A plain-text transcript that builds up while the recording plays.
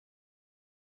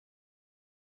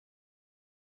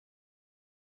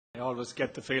always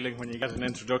get the feeling when you get an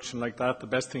introduction like that, the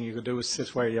best thing you could do is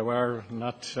sit where you are and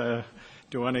not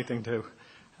do anything to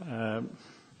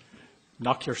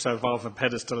knock yourself off a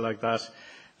pedestal like that.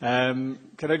 Can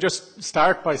I just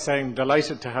start by saying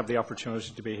delighted to have the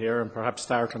opportunity to be here, and perhaps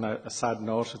start on a sad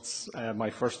note. It's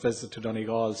my first visit to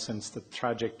Donegal since the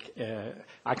tragic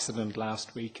accident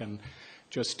last week, and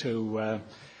just to,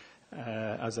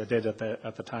 as I did at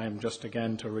the time, just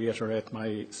again to reiterate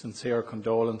my sincere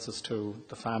condolences to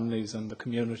the families and the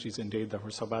communities indeed that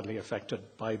were so badly affected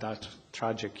by that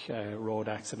tragic road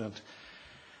accident.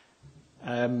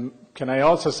 Can I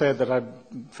also say that I'm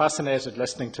fascinated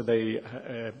listening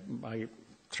to my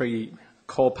three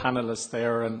co-panellists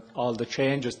there and all the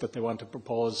changes that they want to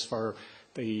propose for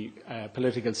the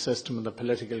political system and the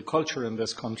political culture in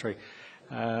this country.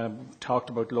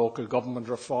 Talked about local government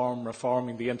reform,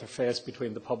 reforming the interface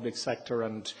between the public sector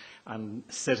and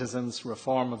citizens,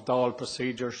 reform of Dáil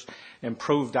procedures,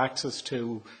 improved access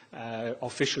to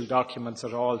official documents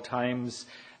at all times,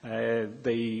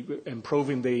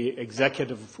 improving the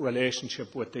executive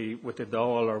relationship with the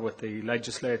Dáil or with the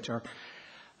legislature,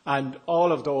 and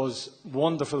all of those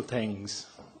wonderful things.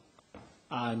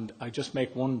 And I just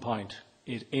make one point: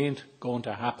 it ain't going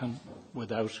to happen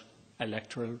without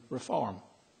electoral reform.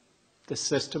 The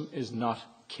system is not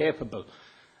capable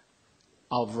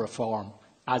of reform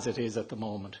as it is at the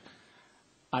moment.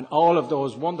 And all of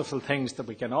those wonderful things that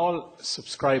we can all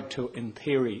subscribe to in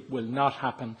theory will not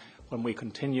happen when we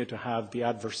continue to have the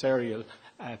adversarial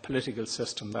political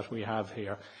system that we have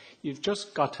here. You've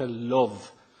just got to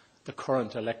love the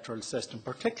current electoral system,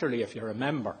 particularly if you're a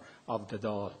member of the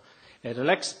Dáil. It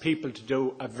elects people to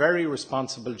do a very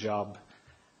responsible job,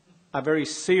 a very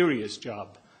serious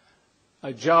job,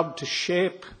 a job to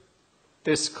shape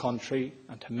this country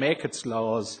and to make its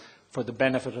laws for the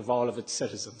benefit of all of its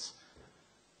citizens.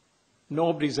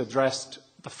 Nobody's addressed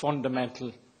the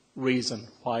fundamental reason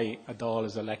why a Dáil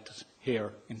is elected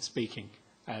here in speaking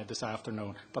this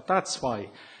afternoon, but that's why.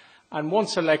 And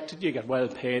once elected, you get well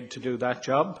paid to do that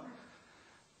job.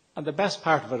 And the best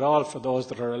part of it all for those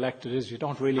that are elected is you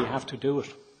don't really have to do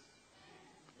it.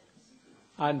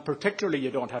 And particularly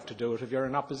you don't have to do it if you're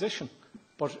in opposition.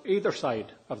 But either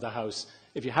side of the House,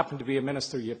 if you happen to be a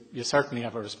minister, you certainly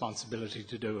have a responsibility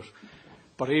to do it.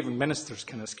 But even ministers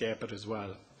can escape it as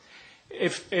well.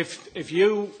 If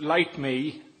you, like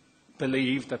me,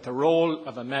 believe that the role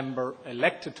of a member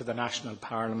elected to the national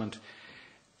parliament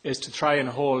is to try and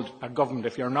hold a government,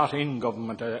 if you're not in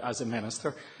government as a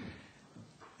minister,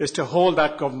 is to hold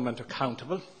that government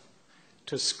accountable,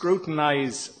 to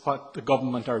scrutinise what the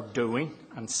government are doing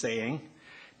and saying,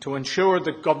 to ensure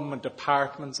that government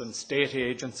departments and state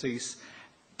agencies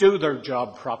do their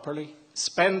job properly,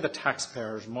 spend the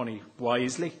taxpayers' money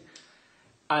wisely,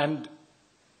 and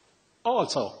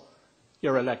also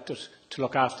you're elected to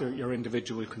look after your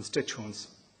individual constituents.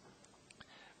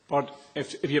 But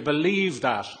if you believe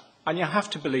that, and you have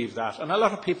to believe that, and a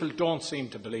lot of people don't seem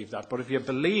to believe that, but if you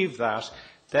believe that,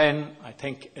 then I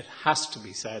think it has to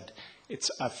be said,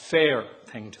 it's a fair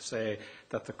thing to say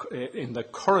that in the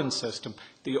current system,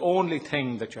 the only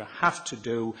thing that you have to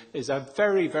do is a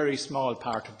very, very small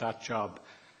part of that job.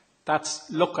 That's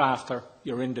look after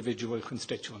your individual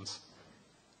constituents.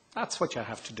 That's what you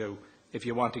have to do if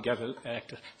you want to get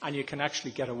elected, and you can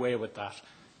actually get away with that.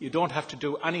 You don't have to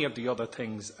do any of the other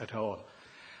things at all.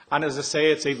 And as I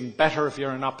say, it's even better if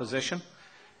you're in opposition.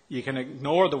 You can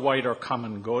ignore the wider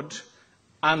common good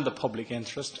and the public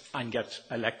interest and get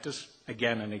elected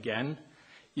again and again.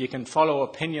 You can follow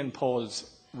opinion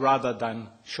polls rather than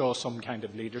show some kind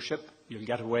of leadership. You'll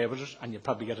get away with it, and you'll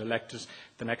probably get elected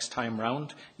the next time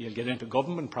round. You'll get into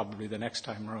government probably the next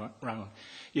time round.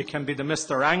 You can be the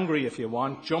Mr. Angry if you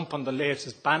want, jump on the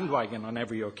latest bandwagon on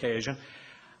every occasion,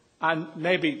 and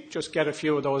maybe just get a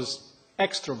few of those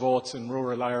extra votes in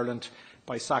rural Ireland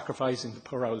by sacrificing the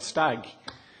poor old stag.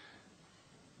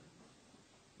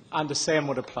 And the same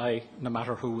would apply no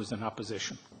matter who was in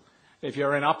opposition. If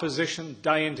you're in opposition,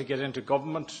 dying to get into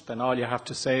government, then all you have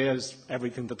to say is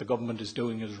everything that the government is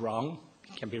doing is wrong.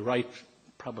 It can be right,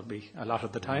 probably a lot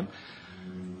of the time.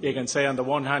 You can say on the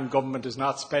one hand government is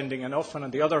not spending enough, and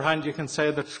on the other hand you can say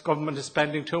that government is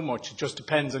spending too much. It just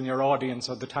depends on your audience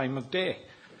or the time of day.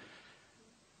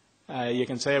 You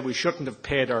can say we shouldn't have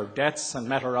paid our debts and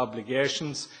met our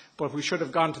obligations, but we should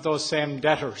have gone to those same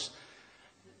debtors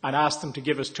and asked them to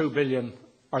give us 2 billion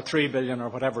or 3 billion or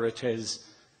whatever it is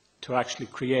to actually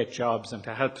create jobs and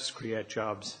to help us create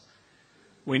jobs.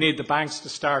 We need the banks to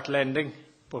start lending,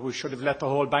 but we should have let the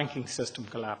whole banking system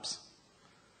collapse.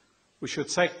 We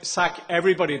should sack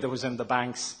everybody that was in the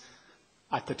banks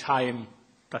at the time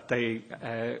that the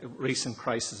recent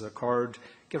crisis occurred,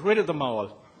 get rid of them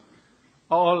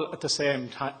all at the same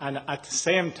time, and at the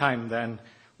same time then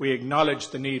we acknowledge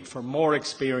the need for more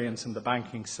experience in the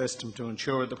banking system to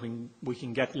ensure that we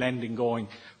can get lending going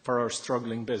for our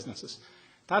struggling businesses.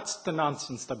 That's the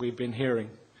nonsense that we've been hearing.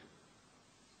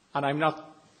 And I'm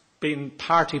not being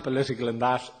party political in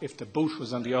that. If the boot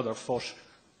was on the other foot,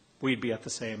 we'd be at the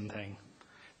same thing.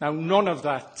 Now, none of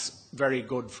that's very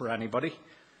good for anybody,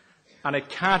 and it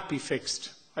can't be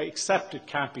fixed. I accept it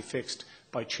can't be fixed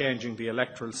by changing the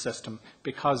electoral system,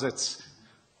 because it's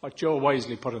what Joe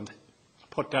wisely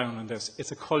put down in this.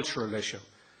 It's a cultural issue.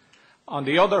 On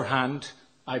the other hand,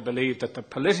 I believe that the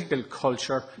political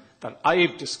culture that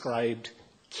I've described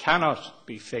cannot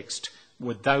be fixed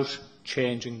without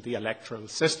changing the electoral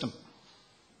system.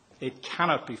 It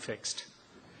cannot be fixed.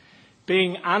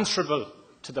 Being answerable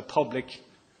to the public,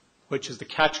 which is the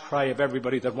catch cry of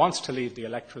everybody that wants to leave the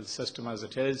electoral system as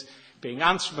it is, being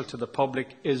answerable to the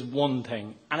public is one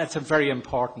thing, and it's a very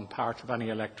important part of any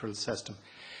electoral system.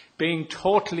 Being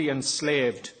totally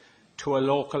enslaved to a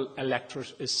local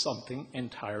electorate is something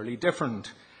entirely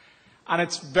different. And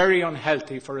it's very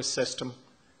unhealthy for a system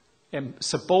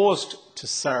supposed to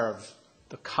serve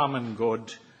the common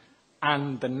good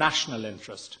and the national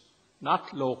interest,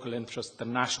 not local interest, the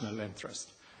national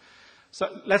interest.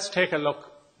 So let's take a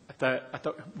look at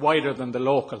the wider than the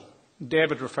local.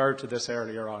 David referred to this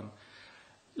earlier on.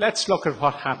 Let's look at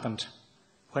what happened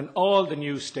when all the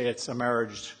new states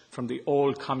emerged from the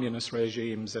old communist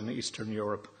regimes in Eastern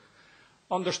Europe.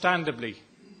 Understandably,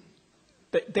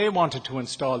 they wanted to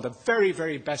install the very,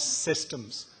 very best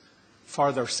systems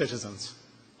for their citizens,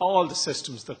 all the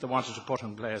systems that they wanted to put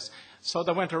in place. So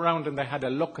they went around and they had a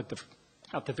look at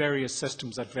the various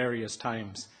systems at various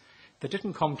times. They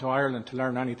didn't come to Ireland to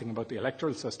learn anything about the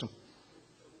electoral system.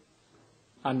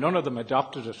 And none of them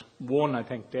adopted it. One, I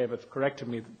think David corrected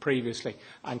me previously,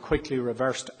 and quickly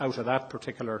reversed out of that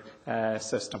particular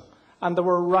system. And they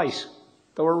were right.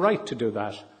 They were right to do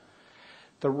that.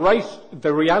 The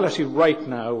reality right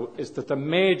now is that the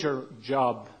major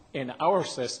job in our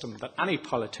system that any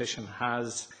politician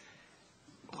has,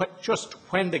 just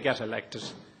when they get elected,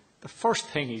 the first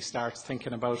thing he starts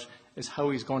thinking about is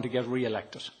how he's going to get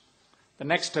re-elected. The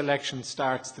next election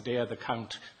starts the day of the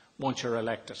count once you're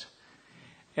elected.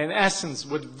 In essence,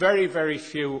 with very, very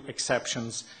few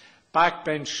exceptions,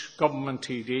 backbench government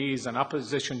TDs and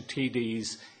opposition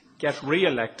TDs get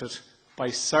re-elected by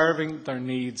serving their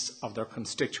needs of their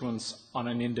constituents on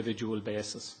an individual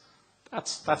basis.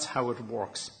 That's how it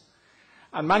works.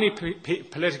 And many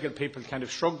political people kind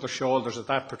of shrug their shoulders at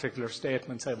that particular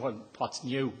statement and say, well, what's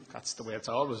new? That's the way it's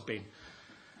always been.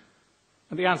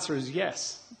 And the answer is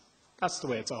yes, that's the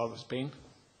way it's always been.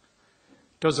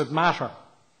 Does it matter?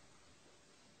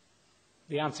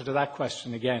 The answer to that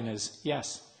question again is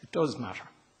yes, it does matter.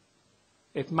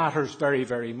 It matters very,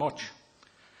 very much.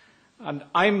 And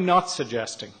I'm not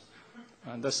suggesting,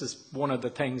 and this is one of the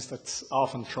things that's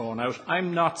often thrown out,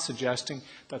 I'm not suggesting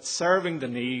that serving the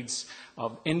needs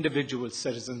of individual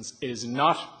citizens is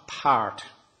not part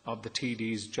of the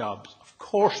TD's jobs. Of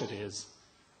course it is.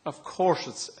 Of course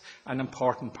it's an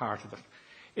important part of it.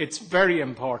 It's very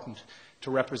important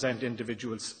to represent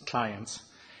individual clients.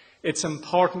 It's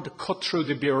important to cut through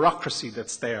the bureaucracy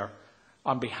that's there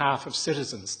on behalf of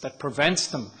citizens that prevents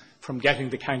them from getting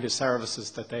the kind of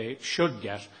services that they should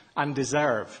get and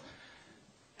deserve,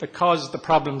 that caused the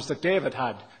problems that David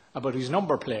had about his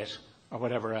number plate or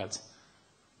whatever else.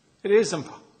 It is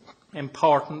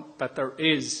important that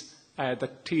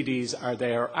that TDs are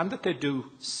there and that they do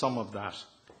some of that.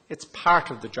 It's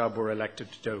part of the job we're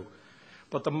elected to do.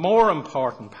 But the more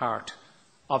important part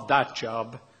of that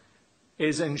job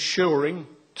is ensuring,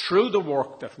 through the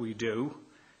work that we do,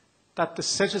 that the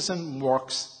citizen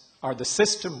works, or the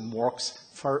system works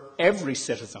for every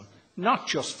citizen, not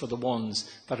just for the ones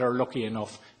that are lucky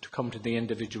enough to come to the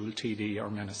individual TD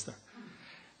or minister.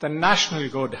 The national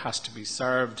good has to be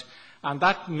served, and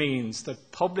that means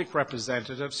that public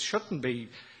representatives shouldn't be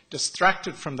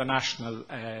distracted from the national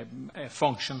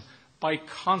function by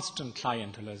constant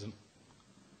clientelism.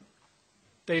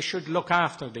 They should look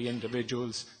after the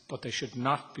individuals, but they should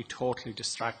not be totally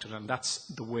distracted, and that's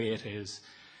the way it is.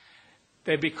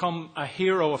 They become a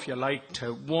hero, if you like,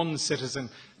 to one citizen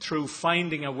through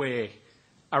finding a way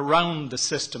around the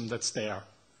system that's there,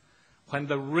 when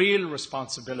the real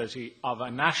responsibility of a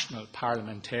national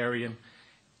parliamentarian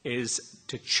is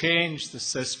to change the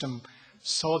system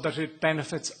so that it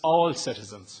benefits all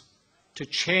citizens, to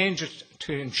change it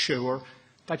to ensure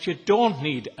that you don't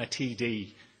need a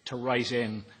TD to write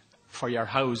in for your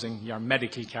housing, your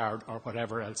medical card, or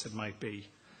whatever else it might be.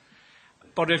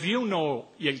 But if you know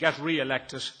you'll get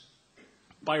re-elected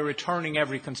by returning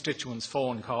every constituent's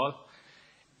phone call,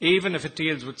 even if it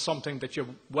deals with something that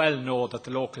you well know that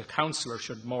the local councillor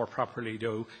should more properly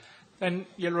do, then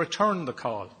you'll return the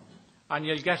call and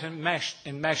you'll get enmeshed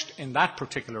in that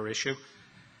particular issue,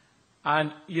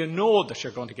 and you know that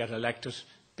you're going to get elected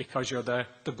because you're the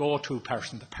go-to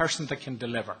person, the person that can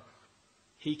deliver.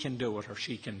 He can do it or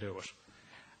she can do it.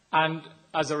 And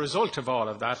as a result of all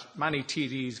of that, many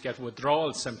TDs get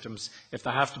withdrawal symptoms if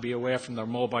they have to be away from their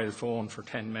mobile phone for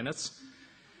 10 minutes.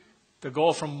 They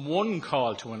go from one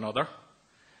call to another.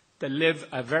 They live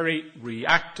a very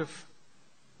reactive,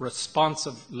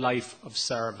 responsive life of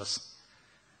service.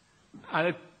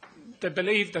 And they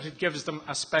believe that it gives them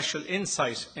a special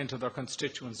insight into their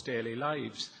constituents' daily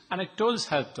lives. And it does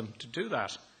help them to do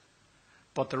that.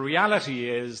 But the reality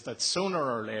is that sooner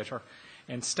or later,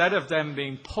 instead of them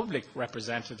being public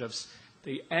representatives,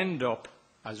 they end up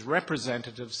as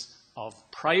representatives of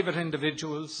private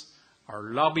individuals or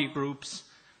lobby groups.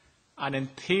 And in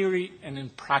theory and in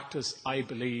practice, I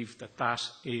believe that that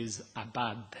is a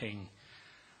bad thing.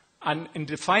 And in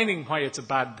defining why it's a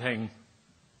bad thing,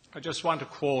 I just want to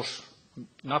quote,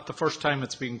 not the first time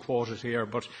it's been quoted here,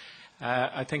 but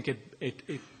I think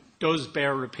it does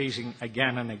bear repeating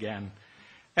again and again.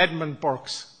 Edmund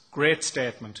Burke's great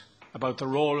statement about the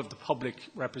role of the public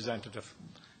representative.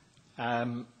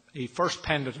 He first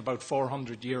penned it about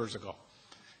 400 years ago.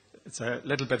 It's a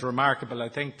little bit remarkable, I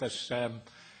think, that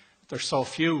there's so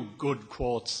few good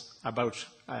quotes about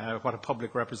what a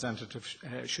public representative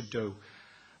should do.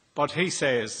 But he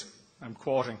says, I'm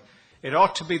quoting, "It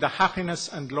ought to be the happiness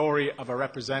and glory of a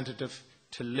representative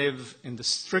to live in the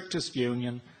strictest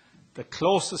union, the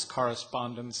closest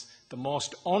correspondence, the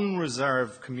most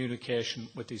unreserved communication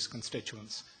with his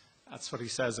constituents." That's what he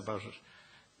says about it.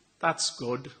 That's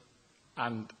good,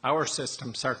 and our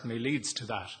system certainly leads to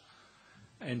that.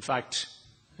 In fact,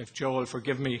 if Joe will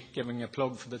forgive me giving a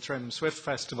plug for the Trim Swift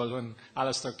Festival, when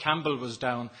Alistair Campbell was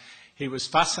down, he was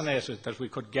fascinated that we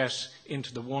could get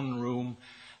into the one room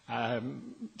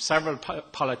several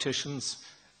politicians,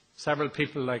 several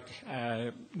people like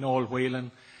Noel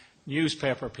Whelan,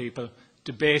 newspaper people,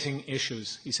 debating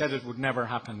issues. He said it would never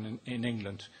happen in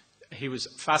England. He was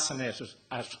fascinated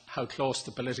at how close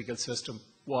the political system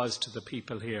was to the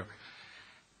people here.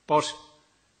 But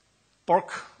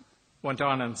Burke went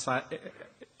on and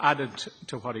added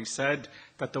to what he said,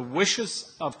 that the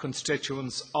wishes of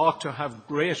constituents ought to have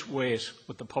great weight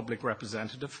with the public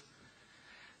representative,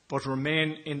 but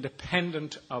remain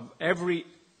independent of every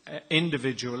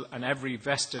individual and every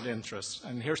vested interest.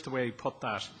 And here's the way he put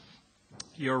that.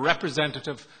 Your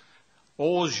representative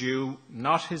owes you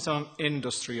not his own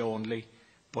industry only,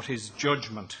 but his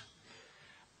judgment.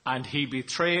 And he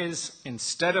betrays,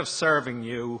 instead of serving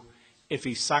you, if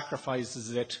he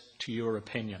sacrifices it to your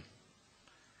opinion.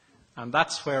 And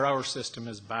that's where our system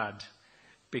is bad,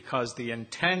 because the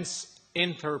intense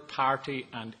inter-party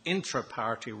and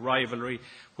intra-party rivalry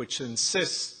which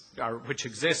exists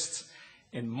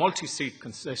in multi-seat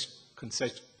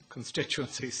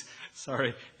constituencies.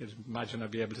 Sorry, imagine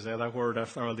I'd be able to say that word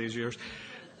after all these years.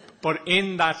 But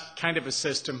in that kind of a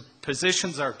system,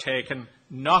 positions are taken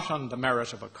not on the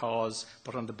merit of a cause,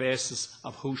 but on the basis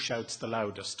of who shouts the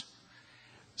loudest.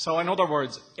 So in other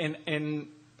words, in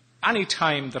any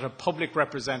time that a public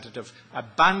representative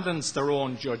abandons their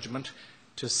own judgment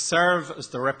to serve as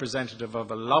the representative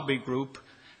of a lobby group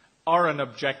or an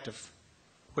objective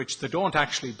which they don't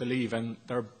actually believe in,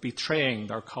 they're betraying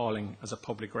their calling as a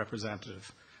public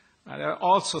representative. And I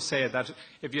also say that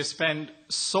if you spend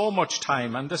so much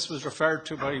time, and this was referred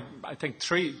to by, I think,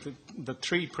 the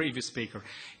three previous speakers,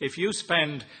 if you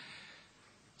spend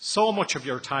so much of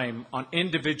your time on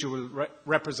individual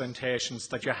representations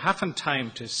that you haven't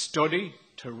time to study,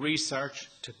 to research,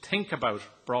 to think about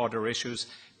broader issues,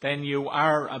 then you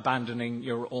are abandoning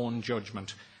your own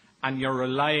judgment and you're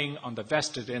relying on the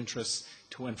vested interests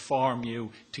to inform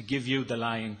you, to give you the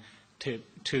line, to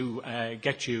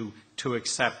get you to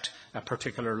accept a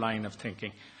particular line of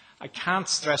thinking. I can't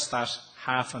stress that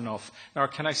half enough, nor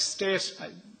can I state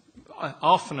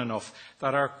often enough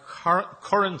that our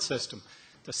current system,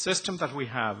 the system that we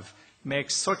have,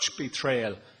 makes such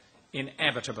betrayal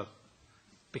inevitable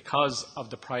because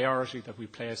of the priority that we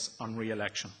place on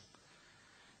re-election.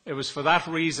 It was for that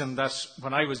reason that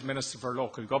when I was Minister for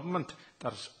Local Government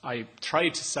that I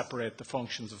tried to separate the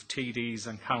functions of TDs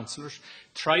and councillors,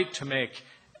 tried to make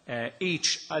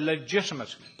each a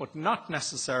legitimate but not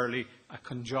necessarily a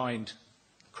conjoined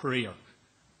career.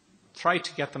 Try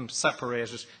to get them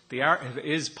separated. It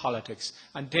is politics.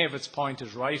 And David's point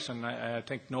is right, and I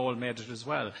think Noel made it as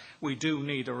well. We do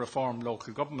need a reformed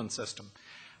local government system.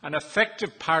 An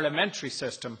effective parliamentary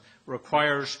system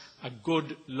requires a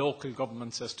good local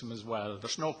government system as well.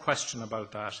 There's no question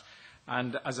about that.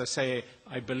 And as I say,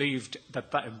 I believed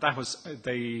that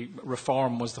the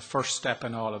reform was the first step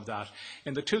in all of that.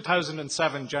 In the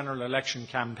 2007 general election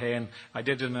campaign, I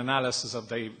did an analysis of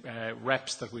the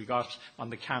reps that we got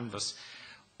on the canvass.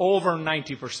 Over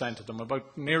 90% of them,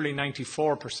 about nearly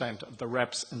 94% of the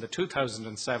reps in the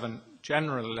 2007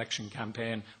 general election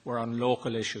campaign were on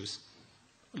local issues,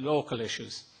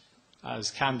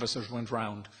 as canvassers went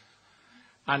round.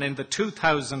 And in the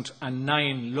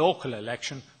 2009 local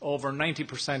election, over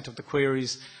 90% of the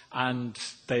queries and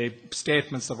the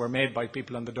statements that were made by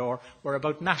people on the door were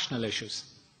about national issues.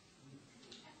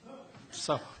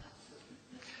 So,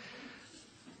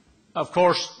 of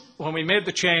course, when we made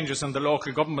the changes in the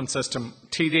local government system,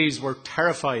 TDs were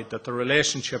terrified that the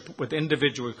relationship with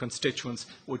individual constituents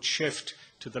would shift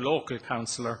to the local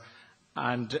councillor,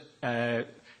 and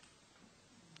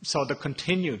so they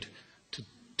continued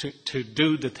to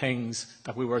do the things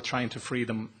that we were trying to free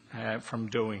them from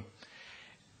doing.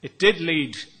 It did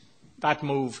lead, that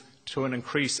move, to an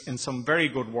increase in some very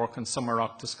good work in some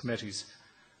Oireachtas committees,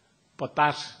 but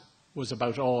that was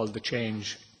about all the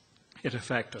change it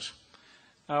affected.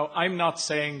 Now, I'm not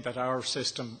saying that our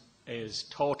system is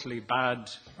totally bad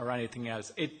or anything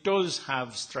else. It does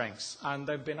have strengths, and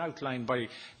they've been outlined by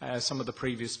some of the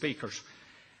previous speakers.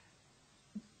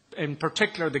 In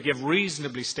particular, they give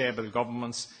reasonably stable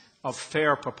governments of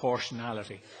fair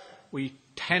proportionality. We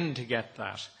tend to get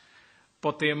that.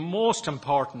 But the most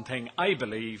important thing, I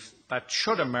believe, that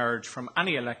should emerge from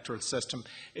any electoral system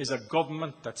is a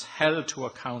government that's held to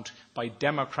account by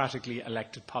democratically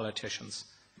elected politicians.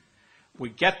 We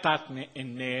get that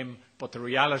in name, but the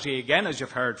reality, again, as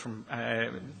you've heard from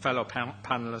fellow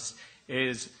panellists,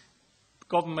 is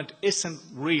government isn't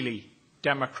really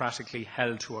democratically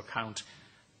held to account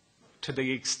to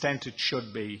the extent it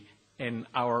should be in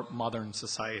our modern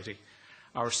society.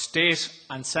 Our state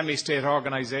and semi-state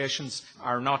organisations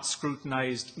are not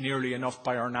scrutinised nearly enough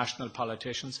by our national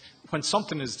politicians. When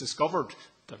something is discovered,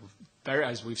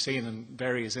 as we've seen in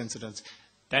various incidents,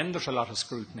 then there's a lot of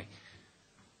scrutiny.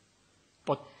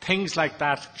 But things like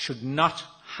that should not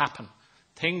happen.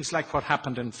 Things like what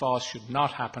happened in Foss should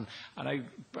not happen. And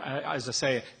as I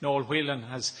say, Noel Whelan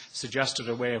has suggested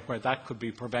a way where that could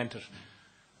be prevented.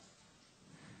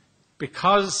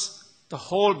 Because the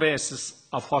whole basis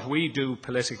of what we do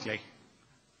politically,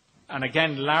 and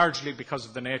again largely because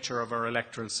of the nature of our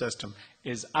electoral system,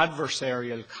 is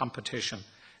adversarial competition.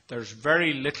 There's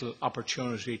very little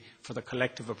opportunity for the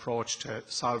collective approach to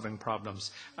solving problems.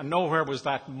 And nowhere was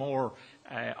that more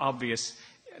obvious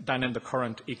than in the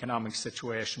current economic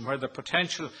situation, where the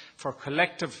potential for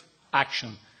collective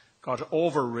action got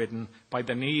overridden by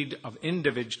the need of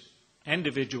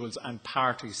individuals and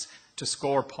parties to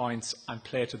score points and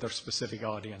play to their specific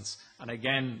audience. And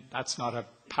again, that's not a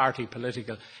party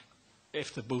political.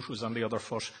 If the boot was on the other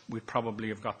foot, we'd probably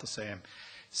have got the same.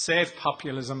 Safe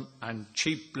populism and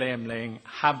cheap blame-laying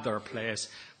have their place,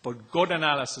 but good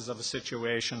analysis of a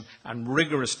situation and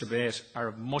rigorous debate are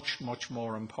of much, much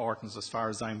more importance as far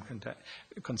as I'm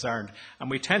concerned. And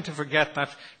we tend to forget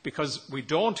that because we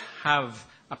don't have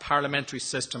a parliamentary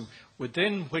system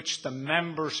within which the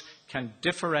members can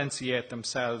differentiate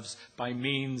themselves by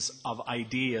means of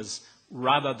ideas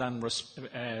rather than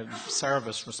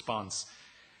service response.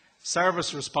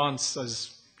 Service response,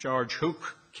 as George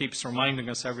Hook keeps reminding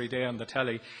us every day on the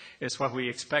telly, is what we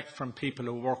expect from people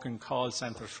who work in call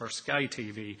centres for Sky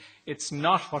TV. It's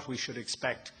not what we should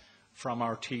expect from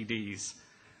our TDs.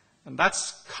 And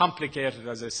that's complicated,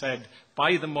 as I said,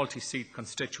 by the multi-seat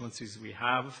constituencies we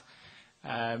have.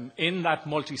 In that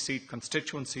multi-seat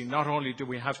constituency, not only do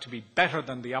we have to be better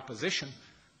than the opposition,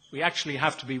 we actually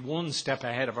have to be one step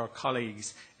ahead of our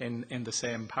colleagues in the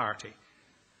same party.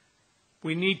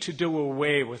 We need to do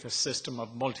away with a system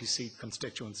of multi-seat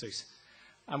constituencies.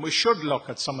 And we should look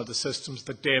at some of the systems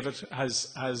that David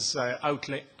has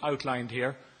outlined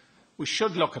here. We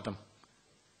should look at them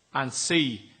and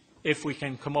see if we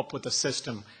can come up with a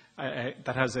system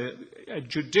that has a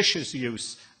judicious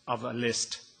use of a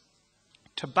list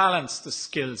to balance the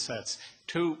skill sets,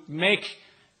 to make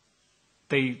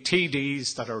the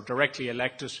TDs that are directly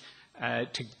elected,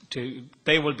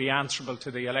 they will be answerable to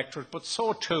the electorate, but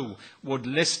so too would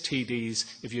list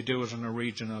TDs if you do it in a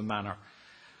regional manner.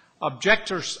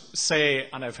 Objectors say,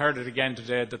 and I've heard it again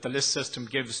today, that the list system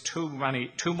gives too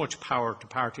much power to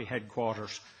party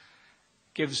headquarters,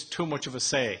 gives too much of a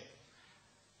say.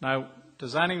 Now,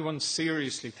 Does anyone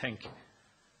seriously think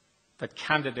that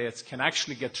candidates can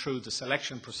actually get through the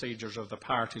selection procedures of the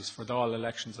parties for the all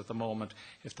elections at the moment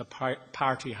if the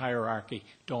party hierarchy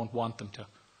don't want them to?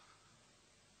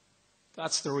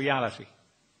 That's the reality.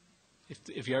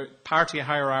 If your party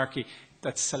hierarchy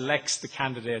that selects the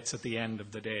candidates at the end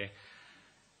of the day.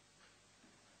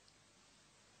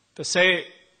 To say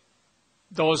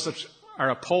those that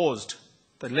are opposed,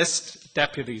 the list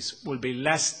deputies will be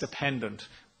less dependent.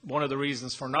 One of the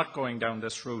reasons for not going down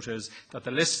this route is that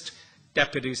the list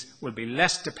deputies will be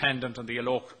less dependent on the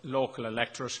local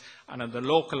electorate and on the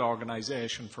local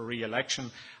organisation for re-election,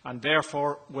 and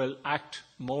therefore will act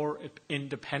more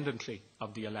independently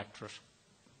of the electorate.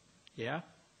 Yeah,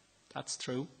 that's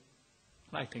true.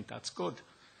 I think that's good.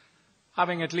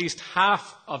 Having at least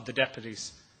half of the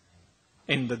deputies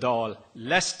in the Dáil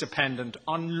less dependent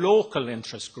on local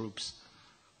interest groups,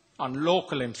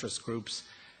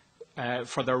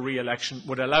 for their re-election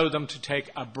would allow them to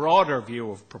take a broader view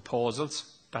of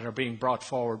proposals that are being brought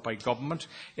forward by government.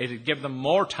 It would give them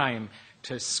more time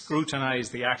to scrutinise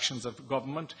the actions of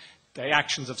government, the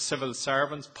actions of civil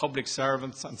servants, public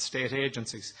servants and state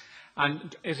agencies.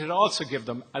 And it would also give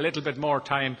them a little bit more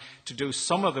time to do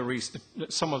some of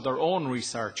their own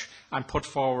research and put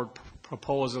forward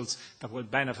proposals that will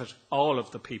benefit all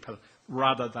of the people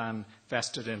rather than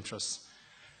vested interests.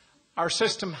 Our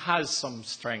system has some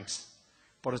strengths,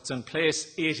 but it's in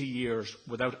place 80 years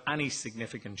without any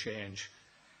significant change.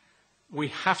 We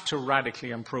have to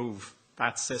radically improve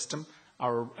that system,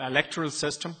 our electoral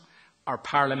system, our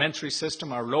parliamentary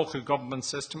system, our local government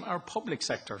system, our public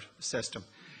sector system.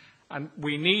 And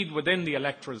we need within the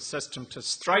electoral system to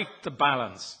strike the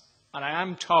balance. And I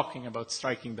am talking about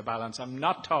striking the balance. I'm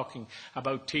not talking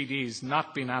about TDs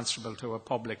not being answerable to a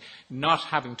public, not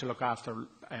having to look after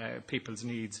people's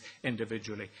needs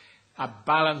individually. A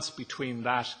balance between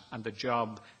that and the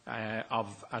job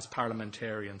as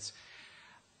parliamentarians.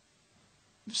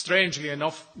 Strangely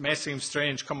enough, may seem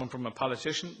strange coming from a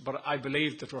politician, but I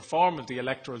believe that reform of the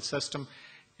electoral system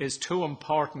is too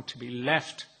important to be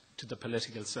left to the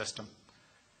political system.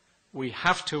 We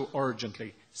have to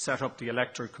urgently set up the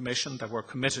Electoral Commission that we're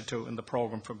committed to in the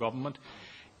programme for government,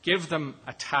 give them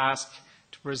a task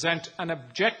to present an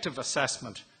objective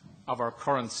assessment of our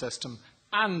current system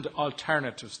and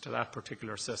alternatives to that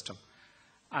particular system.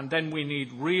 And then we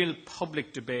need real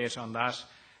public debate on that,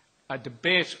 a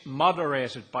debate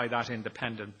moderated by that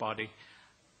independent body,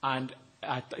 and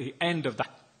at the end of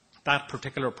that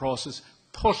particular process,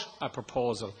 put a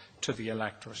proposal to the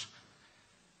electorate.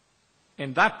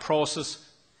 In that process,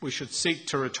 we should seek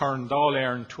to return Dáil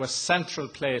Éireann to a central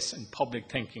place in public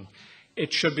thinking.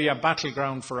 It should be a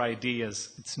battleground for ideas.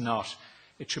 It's not.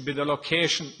 It should be the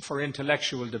location for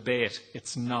intellectual debate.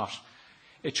 It's not.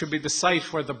 It should be the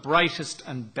site where the brightest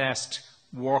and best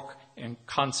work in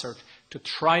concert to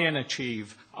try and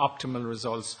achieve optimal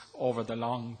results over the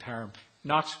long term,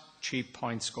 not cheap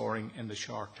point scoring in the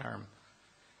short term.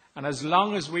 And as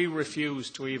long as we refuse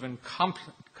to even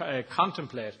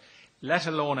contemplate, let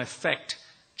alone effect,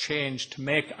 change to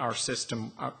make our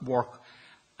system work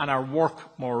and our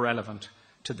work more relevant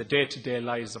to the day-to-day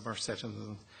lives of our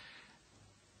citizens,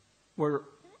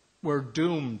 we're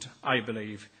doomed, I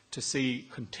believe, to see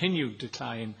continued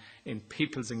decline in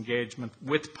people's engagement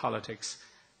with politics,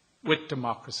 with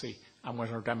democracy and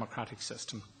with our democratic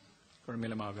system.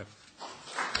 Gurmila Maga.